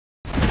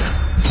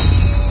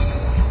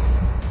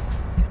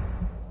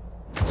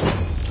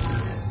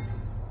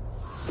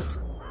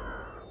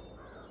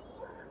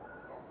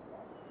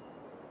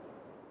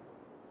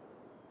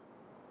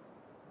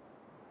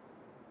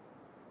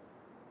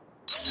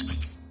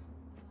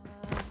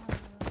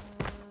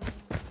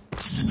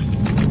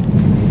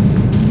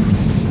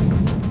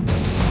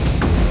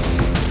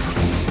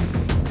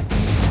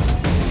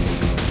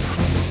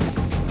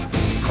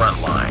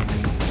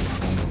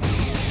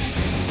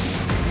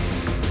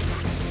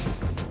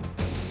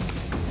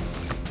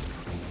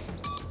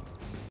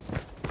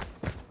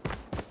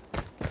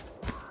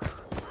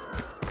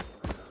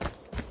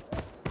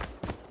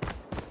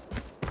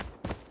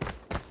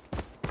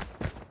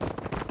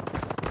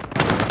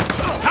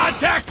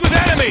Contact with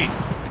enemy!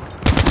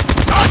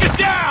 Target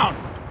down!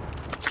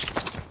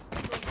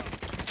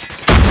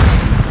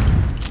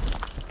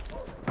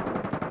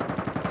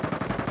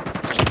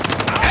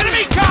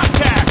 Enemy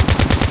contact!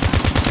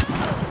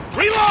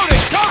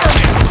 Reloading! Cover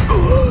me!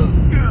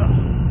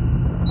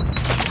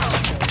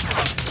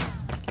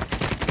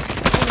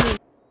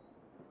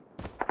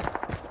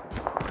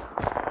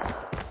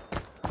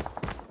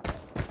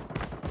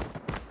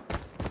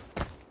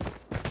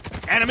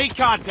 Enemy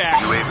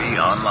contact! UAV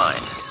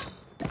online.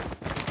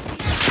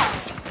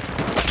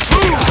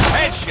 Boom!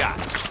 Headshot!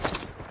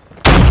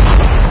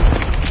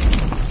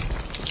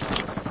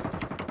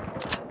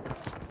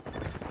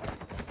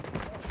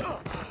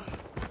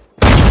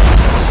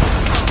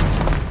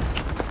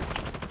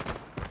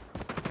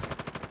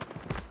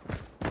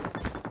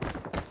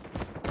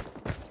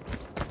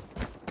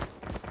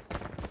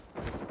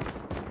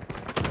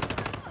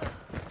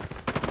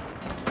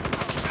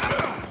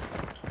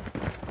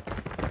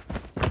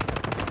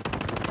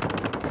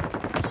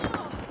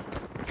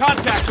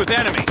 Contact with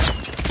enemy!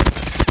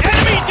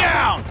 Enemy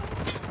down!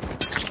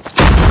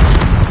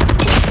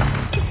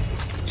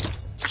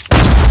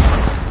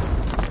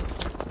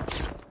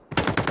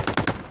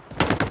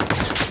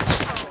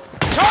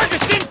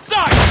 Target's in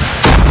sight!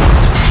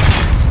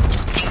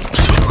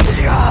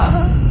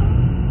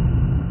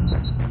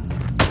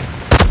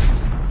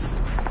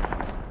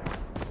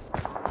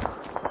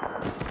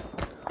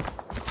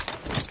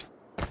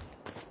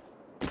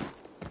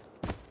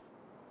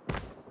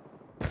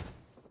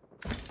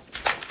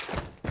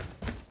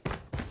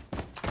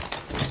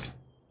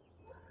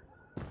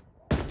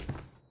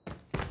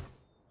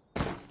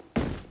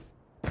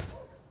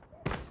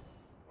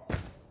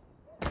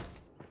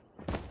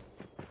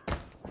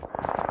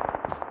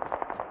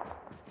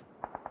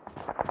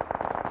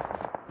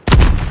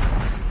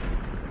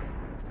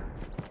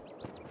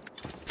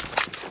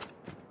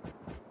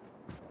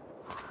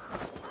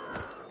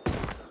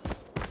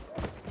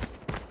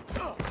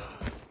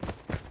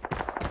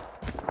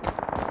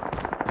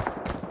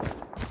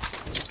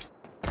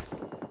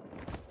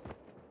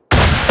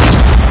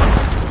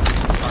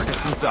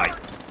 In sight.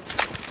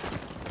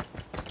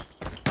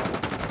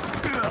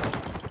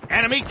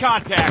 Enemy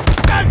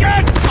contact! I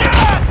got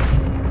shot!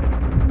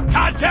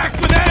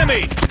 Contact with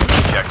enemy!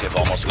 Objective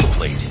almost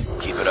complete.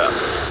 Keep it up.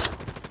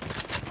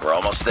 We're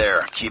almost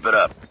there. Keep it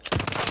up.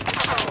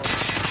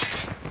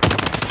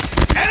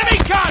 Enemy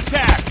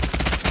contact!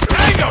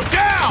 Tango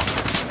down!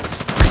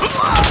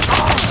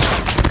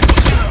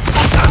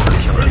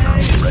 Killer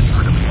drone ready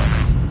for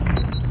deployment.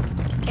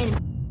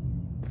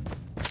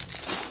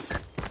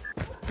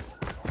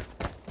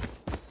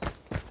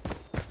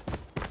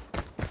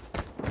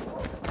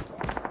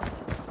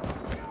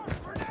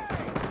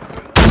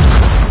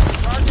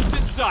 Target's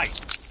in sight.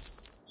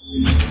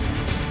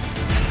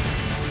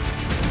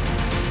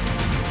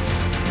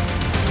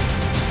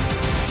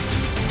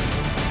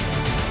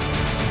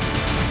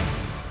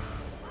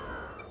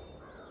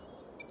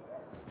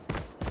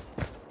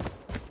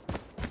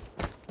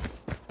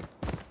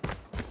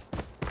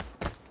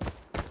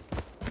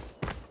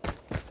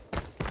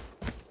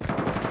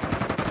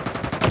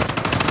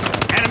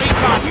 Enemy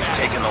contact. We've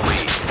taken the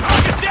lead.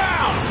 Target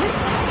down!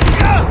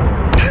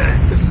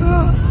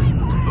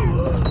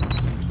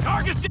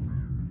 Target down!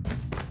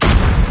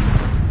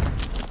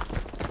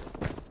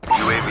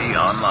 UAV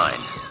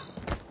online.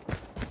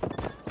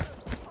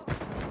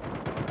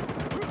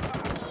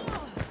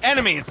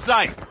 Enemy in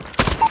sight.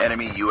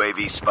 Enemy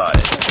UAV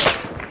spotted.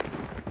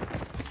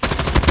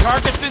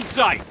 Target's in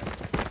sight.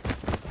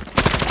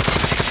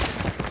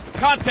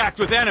 Contact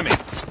with enemy.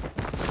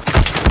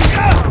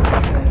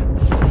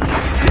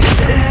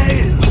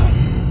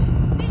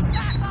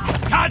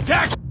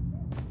 Contact!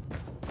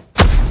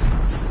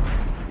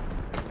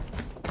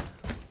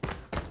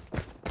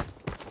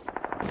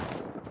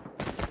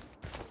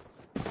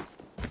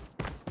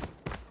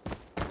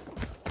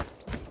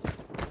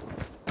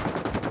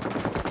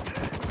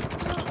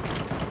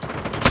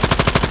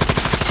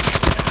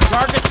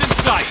 Target's in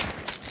sight.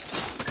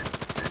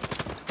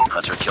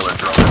 Hunter killer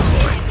drone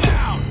deployed.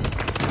 Down!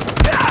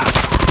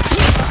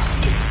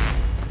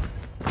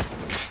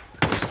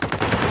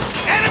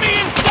 Enemy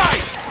in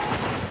sight!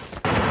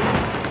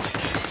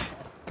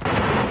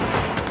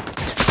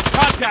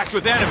 Contact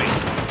with enemy.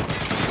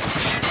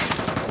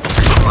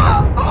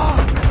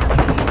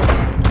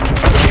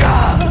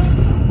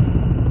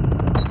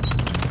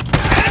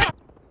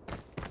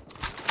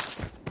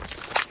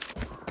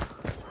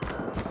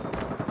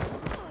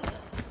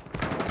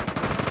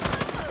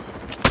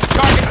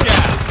 Target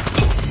down!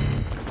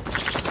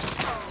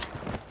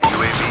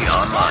 UAV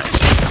online.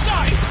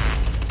 Sight!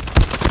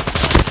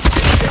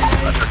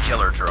 Hunter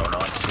killer drone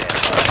on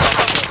standby.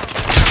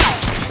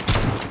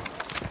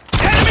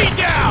 Enemy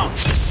down!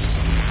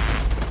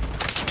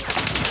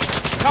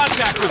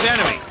 Contact with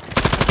enemy.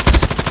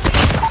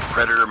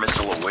 Predator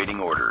missile awaiting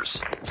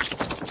orders.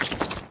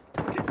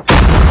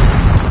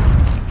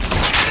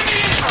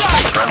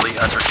 Friendly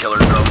hunter killer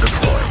drone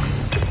deployed.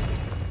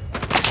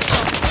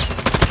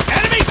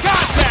 Enemy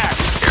contact!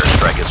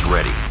 Airstrike is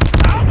ready.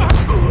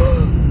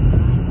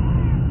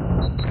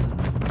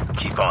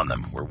 Keep on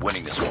them. We're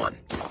winning this one.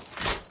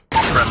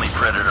 Friendly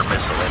Predator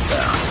missile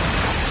inbound.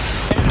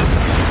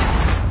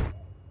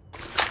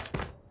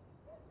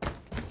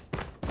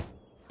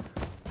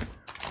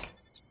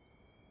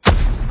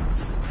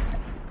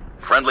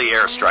 Friendly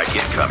airstrike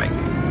incoming.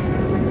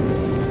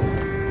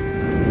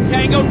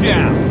 Tango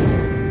down.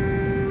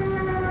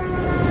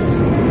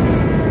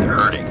 They're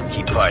hurting.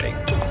 Keep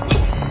fighting.